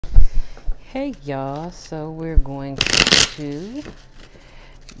Hey y'all, so we're going to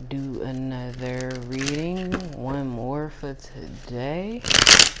do another reading, one more for today.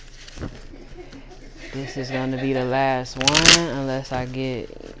 This is going to be the last one unless I get,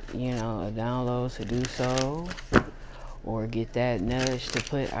 a download to do so or get that nudge to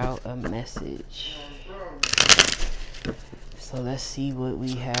put out a message. So let's see what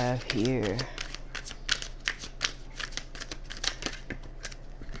we have here.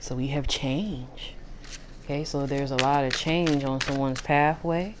 So we have change. Okay, so there's a lot of change on someone's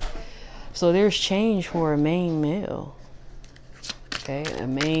pathway. So there's change for a main male. Okay, a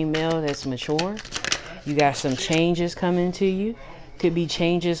main male that's mature. You got some changes coming to you. Could be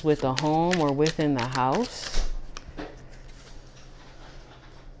changes with the home or within the house.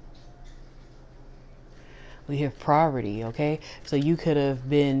 We have poverty, okay? So you could have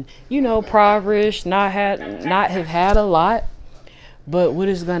been, impoverished, not have had a lot. But what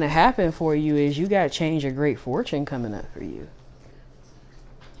is going to happen for you is you got change of great fortune coming up for you.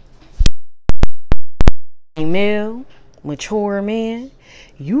 Male, mature man,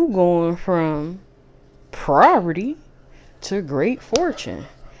 you going from poverty to great fortune.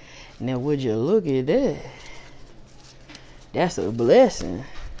 Now, would you look at that? That's a blessing.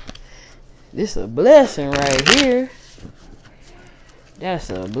 This a blessing right here.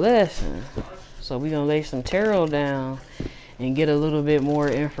 That's a blessing. So we're going to lay some tarot down and get a little bit more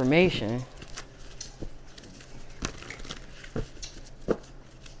information.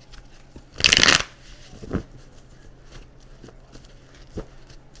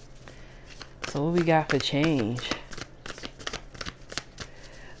 So what we got for change?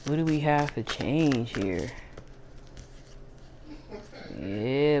 What do we have for change here?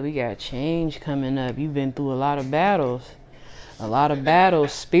 Yeah, we got change coming up. You've been through a lot of battles. A lot of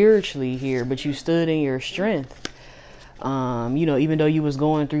battles spiritually here, but you stood in your strength. Even though you was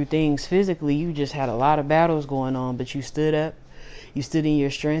going through things physically, you just had a lot of battles going on, but you stood up, you stood in your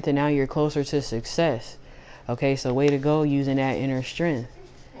strength, and now you're closer to success. Okay, so way to go using that inner strength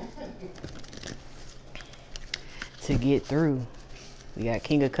to get through. We got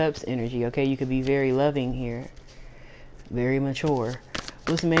King of Cups energy. Okay, you could be very loving here, very mature.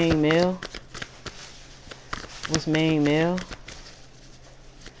 What's main male? What's main male?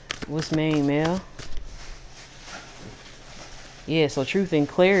 What's main male? Yeah, so truth and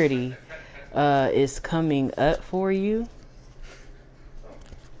clarity is coming up for you.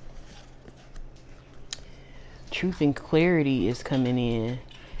 Truth and clarity is coming in.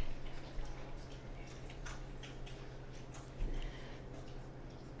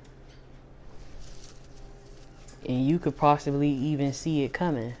 And you could possibly even see it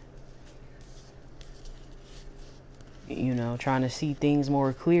coming. Trying to see things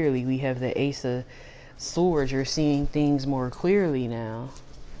more clearly. We have the Ace of Swords. You're seeing things more clearly now.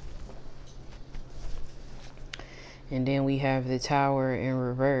 And then we have the Tower in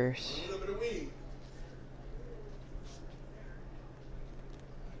reverse.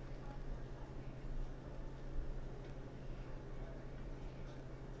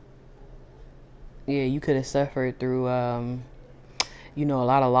 Yeah, you could have suffered through a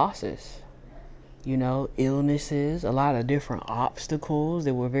lot of losses. Illnesses, a lot of different obstacles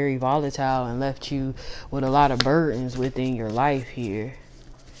that were very volatile and left you with a lot of burdens within your life here.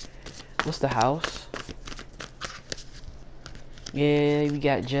 What's the House? Yeah, we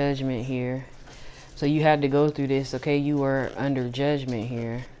got Judgment here. So you had to go through this, okay? You were under judgment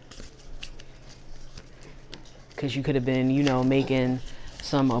here. Because you could have been, making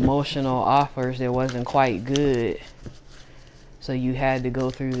some emotional offers that wasn't quite good. So you had to go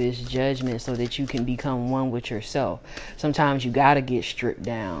through this judgment so that you can become one with yourself. Sometimes you got to get stripped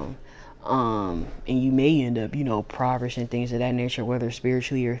down. And you may end up, impoverished and things of that nature, whether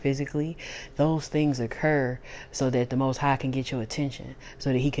spiritually or physically. Those things occur so that the Most High can get your attention,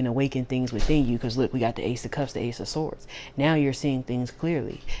 so that he can awaken things within you. Because look, we got the Ace of Cups, the Ace of Swords. Now you're seeing things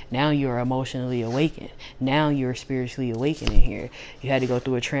clearly. Now you're emotionally awakened. Now you're spiritually awakening here. You had to go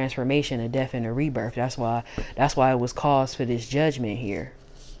through a transformation, a death, and a rebirth. That's why it was caused for this judgment here.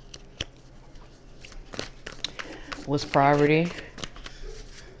 What's poverty?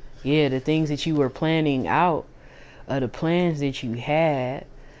 Yeah, the things that you were planning out, the plans that you had,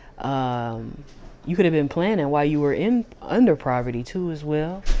 you could have been planning while you were under poverty too as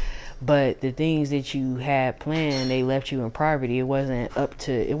well. But the things that you had planned, they left you in poverty. It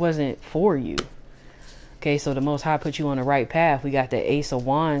wasn't for you. Okay, so the Most High put you on the right path. We got the Ace of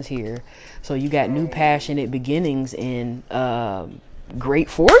Wands here. So you got new passionate beginnings and great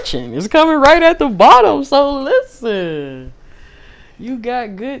fortune. It's coming right at the bottom. So listen. You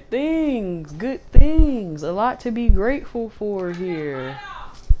got good things, a lot to be grateful for here.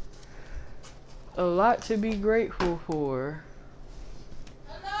 A lot to be grateful for.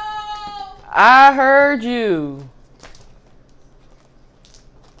 Hello? I heard you.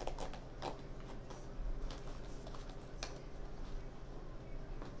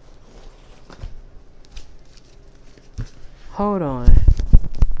 Hold on.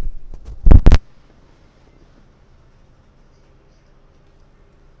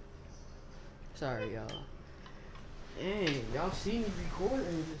 Sorry, y'all. Dang, y'all see me recording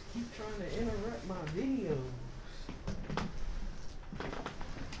and just keep trying to interrupt my videos.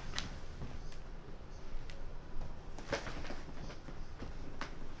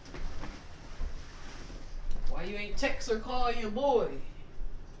 Why you ain't text or call your boy?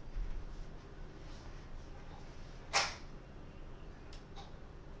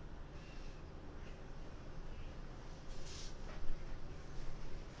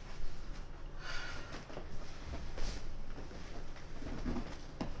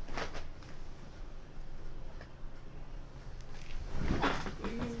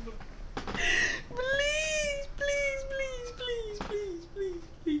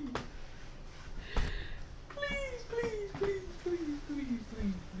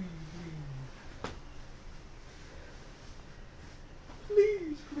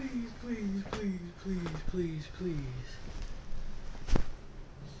 Please.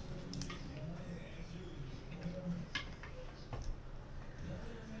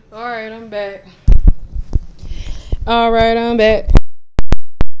 Alright, I'm back.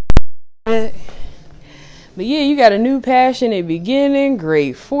 But yeah, you got a new passionate beginning,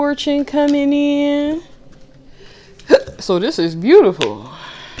 great fortune coming in. So this is beautiful.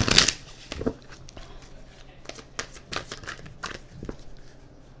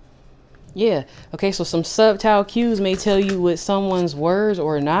 Yeah. Okay, so some subtle cues may tell you what someone's words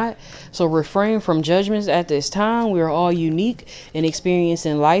or not. So refrain from judgments at this time. We are all unique and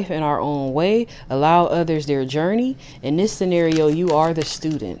experiencing life in our own way. Allow others their journey. In this scenario, you are the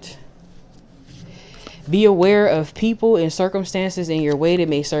student. Be aware of people and circumstances in your way that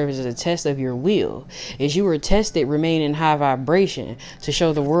may serve as a test of your will. As you are tested, remain in high vibration to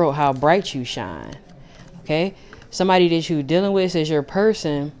show the world how bright you shine. Okay? Somebody that you're dealing with is your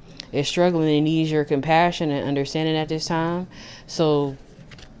person is struggling and needs your compassion and understanding at this time. So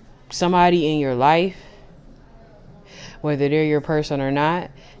somebody in your life, whether they're your person or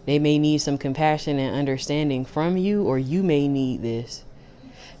not, they may need some compassion and understanding from you, or you may need this.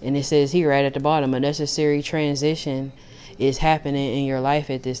 And it says here right at the bottom, a necessary transition is happening in your life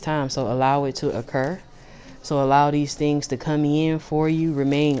at this time. So allow it to occur. So allow these things to come in for you.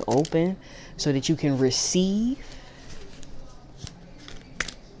 Remain open so that you can receive.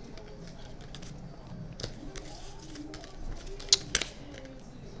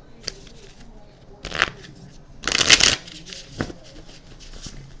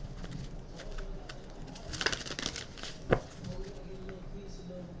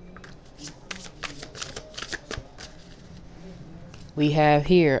 We have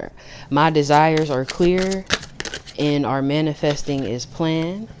here, my desires are clear and our manifesting is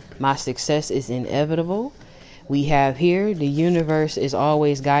planned. My success is inevitable. We have here, the universe is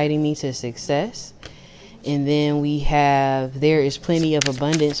always guiding me to success. And then we have, there is plenty of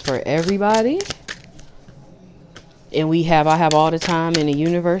abundance for everybody. And we have, I have all the time in the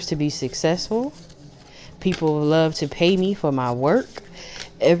universe to be successful. People love to pay me for my work.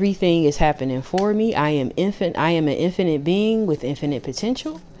 Everything is happening for me. I am an infinite being with infinite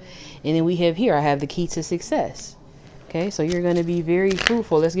potential. And then we have here, I have the key to success. Okay, so you're going to be very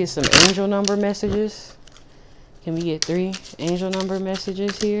fruitful. Let's get some angel number messages. Can we get 3 angel number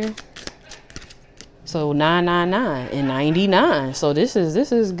messages here? So 999 and 99. So this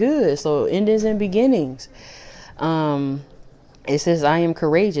is good. So endings and beginnings. It says, I am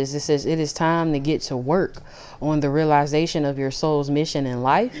courageous. It says, it is time to get to work on the realization of your soul's mission in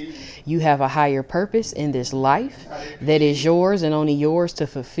life. You have a higher purpose in this life that is yours and only yours to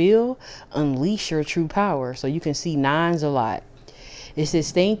fulfill. Unleash your true power. So you can see 9s a lot. It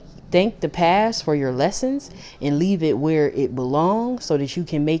says, thank the past for your lessons and leave it where it belongs so that you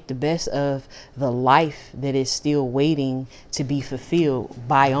can make the best of the life that is still waiting to be fulfilled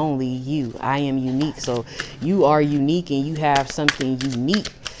by only you. I am unique. So you are unique and you have something unique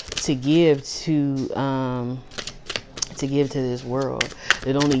to give to this world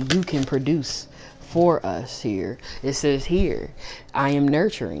that only you can produce for us here. It says here, I am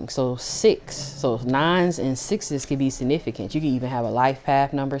nurturing. So 6. So 9s and 6s can be significant. You can even have a life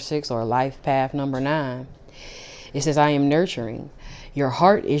path number 6 or a life path number 9. It says, I am nurturing. Your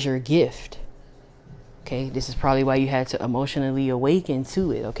heart is your gift. Okay, this is probably why you had to emotionally awaken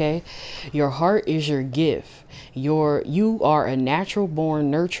to it. Okay, your heart is your gift. You are a natural born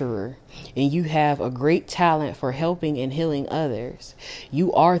nurturer, and you have a great talent for helping and healing others.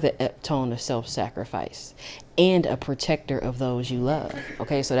 You are the epitome of self-sacrifice and a protector of those you love.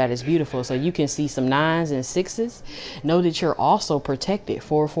 Okay, so that is beautiful. So you can see some 9s and 6s. Know that you're also protected.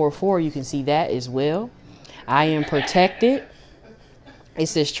 444, you can see that as well. I am protected. It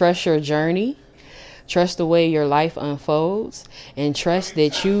says trust your journey. Trust the way your life unfolds, and trust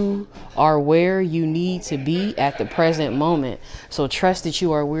that you are where you need to be at the present moment. So trust that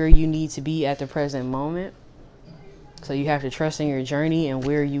you are where you need to be at the present moment. So you have to trust in your journey and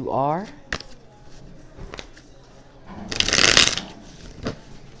where you are.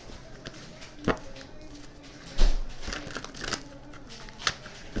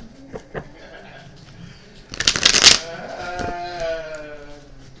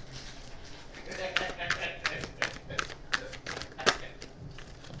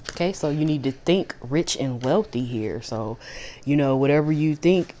 Okay, so you need to think rich and wealthy here. So, you know, whatever you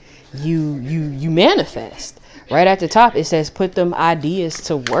think, you manifest. Right at the top, it says put them ideas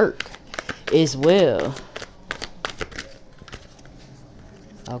to work as well.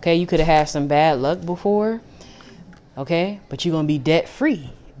 Okay, you could have had some bad luck before. Okay, but you're going to be debt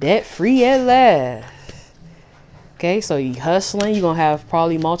free. Debt free at last. Okay, so you hustling. You're going to have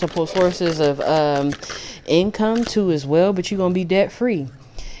probably multiple sources of income too as well, but you're going to be debt free.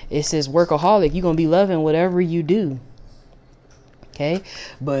 It says workaholic. You're going to be loving whatever you do. Okay.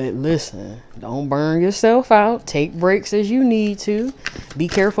 But listen, don't burn yourself out. Take breaks as you need to. Be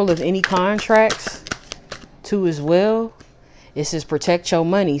careful of any contracts too as well. It says protect your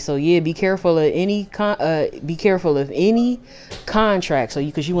money. So yeah, be careful of any contract. So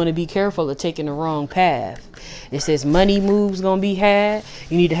because you want to be careful of taking the wrong path. It says money moves gonna be had.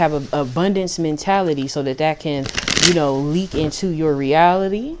 You need to have an abundance mentality so that can, you know, leak into your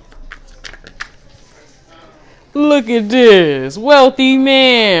reality. Look at this. Wealthy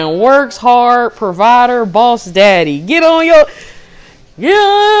man. Works hard. Provider. Boss daddy. Get on your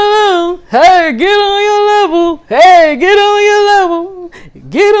level. Hey, get on your level. Hey, get on your level.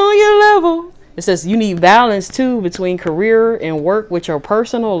 Get on your level. It says you need balance too between career and work with your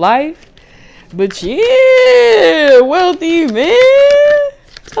personal life. But yeah, wealthy man.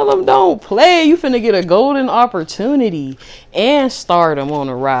 Tell them don't play. You finna get a golden opportunity and stardom on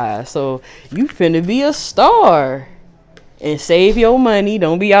the rise. So you finna be a star. And save your money.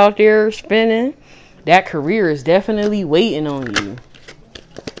 Don't be out there spending. That career is definitely waiting on you.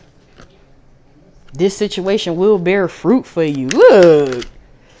 This situation will bear fruit for you. Look.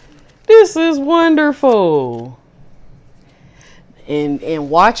 This is wonderful. And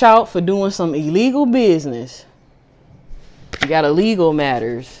watch out for doing some illegal business. You got illegal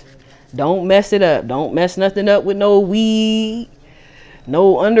matters. Don't mess it up. Don't mess nothing up with no weed,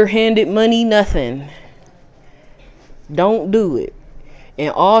 no underhanded money, nothing. Don't do it.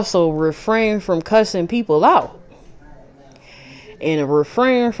 And also refrain from cussing people out. And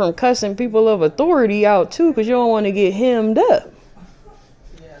refrain from cussing people of authority out too, because you don't want to get hemmed up.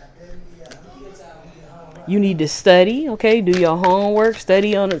 You need to study, okay? Do your homework,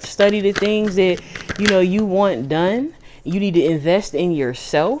 study the things that you know you want done. You need to invest in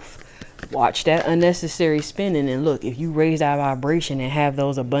yourself. Watch that unnecessary spending. And look, if you raise that vibration and have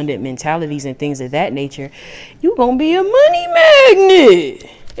those abundant mentalities and things of that nature, you're going to be a money magnet.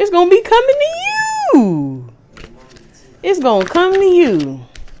 It's going to be coming to you. It's going to come to you.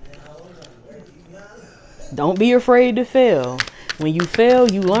 Don't be afraid to fail. When you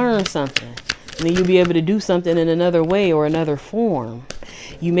fail, you learn something. And then you'll be able to do something in another way or another form.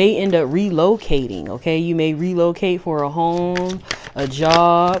 You may end up relocating, okay? You may relocate for a home, a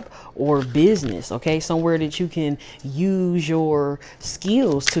job, or business, okay? Somewhere that you can use your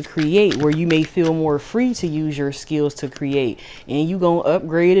skills to create, where you may feel more free to use your skills to create. And you gonna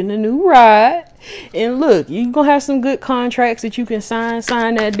upgrade in a new ride. And look, you gonna have some good contracts that you can sign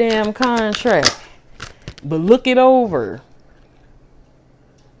that damn contract. But look it over.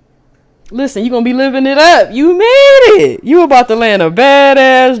 Listen, you're going to be living it up. You made it. You about to land a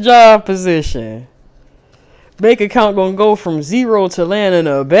badass job position. Bank account going to go from 0 to landing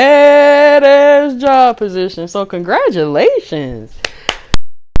a badass job position. So congratulations.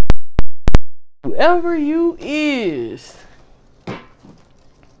 Whoever you is.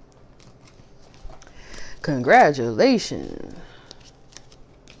 Congratulations.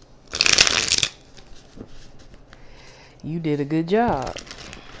 You did a good job.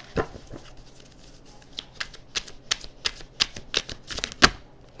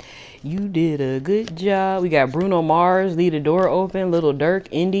 You did a good job. We got Bruno Mars, Leave the Door Open, Little Durk,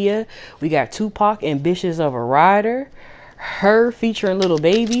 India. We got Tupac, Ambitious of a Rider. Her featuring Little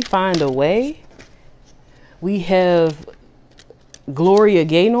Baby, Find a Way. We have Gloria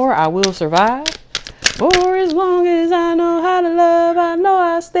Gaynor, I Will Survive. For as long as I know how to love, I know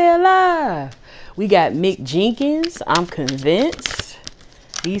I'll stay alive. We got Mick Jenkins, I'm Convinced.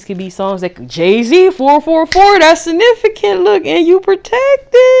 These could be songs that Jay-Z, 444, that's significant. Look, and you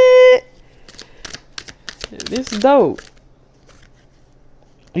protected. This is dope.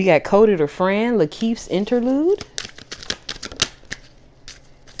 We got Coded or Fran, Lakeith's Interlude.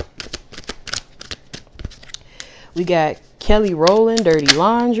 We got Kelly Rowland, Dirty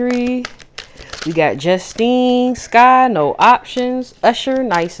Laundry. We got Justine, Sky, No Options. Usher,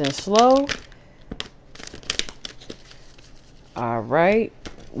 Nice and Slow. All right.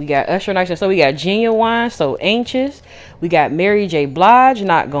 We got Usher, Nice and Slow. We got Genuine, So Anxious. We got Mary J. Blige,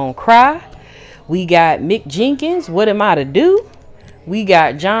 Not Gonna Cry. We got Mick Jenkins, What Am I to Do? We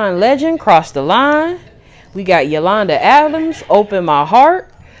got John Legend, Cross the Line. We got Yolanda Adams, Open My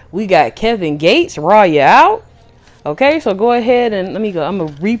Heart. We got Kevin Gates, Raw Ya Out. Okay, so go ahead and let me go. I'm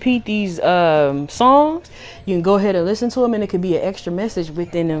going to repeat these songs. You can go ahead and listen to them, and it could be an extra message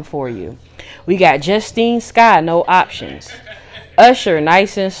within them for you. We got Justine, Sky, No Options. Usher,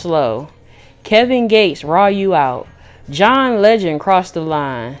 Nice and Slow. Kevin Gates, Raw You Out. John Legend, Cross the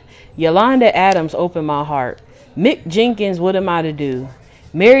Line. Yolanda Adams, Open My Heart. Mick Jenkins, What Am I to Do?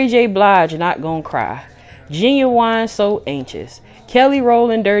 Mary J. Blige, Not Gonna Cry. Genuine, So Anxious. Kelly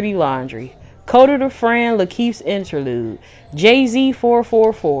Rowland, Dirty Laundry. Coded or Fran, Lakeith's Interlude. Jay-Z,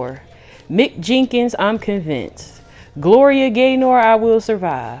 444. Mick Jenkins, I'm Convinced. Gloria Gaynor, I Will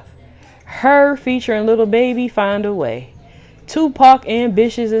Survive. Her featuring Little Baby, Find a Way. Tupac,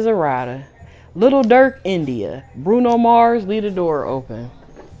 Ambitious as a Rider. Little Durk, India. Bruno Mars, Leave the Door Open.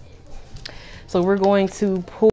 So we're going to pull